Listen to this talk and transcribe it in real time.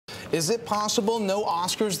Is it possible no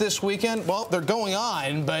Oscars this weekend? Well, they're going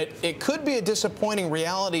on, but it could be a disappointing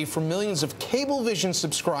reality for millions of Cablevision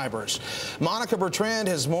subscribers. Monica Bertrand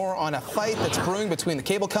has more on a fight that's brewing between the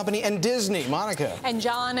cable company and Disney. Monica. And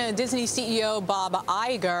John, Disney CEO Bob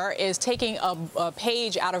Iger is taking a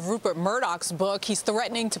page out of Rupert Murdoch's book. He's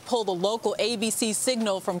threatening to pull the local ABC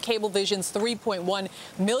signal from Cablevision's 3.1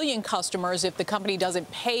 million customers if the company doesn't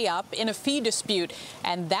pay up in a fee dispute.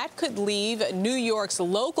 And that could leave New York's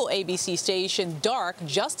local ABC station dark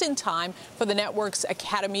just in time for the network's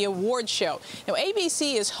Academy Awards show. Now,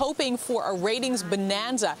 ABC is hoping for a ratings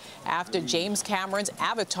bonanza after James Cameron's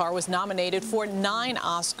Avatar was nominated for 9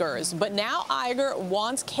 Oscars. But now Iger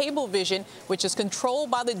wants Cablevision, which is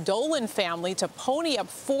controlled by the Dolan family, to pony up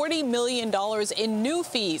 $40 million in new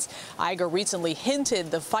fees. Iger recently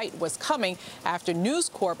hinted the fight was coming after News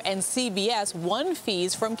Corp and CBS won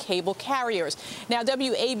fees from cable carriers. Now,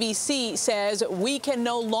 WABC says we can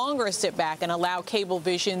no longer sit back and allow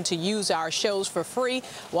Cablevision to use our shows for free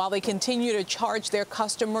while they continue to charge their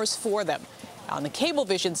customers for them. On the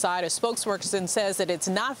Cablevision side, a spokesperson says that it's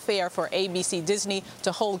not fair for ABC Disney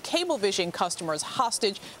to hold Cablevision customers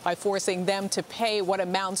hostage by forcing them to pay what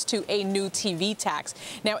amounts to a new TV tax.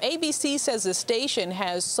 Now, ABC says the station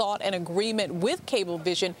has sought an agreement with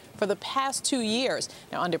Cablevision for the past 2 years.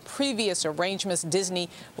 Now, under previous arrangements, Disney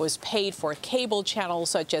was paid for cable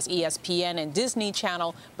channels such as ESPN and Disney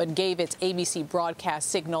Channel, but gave its ABC broadcast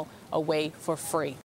signal away for free.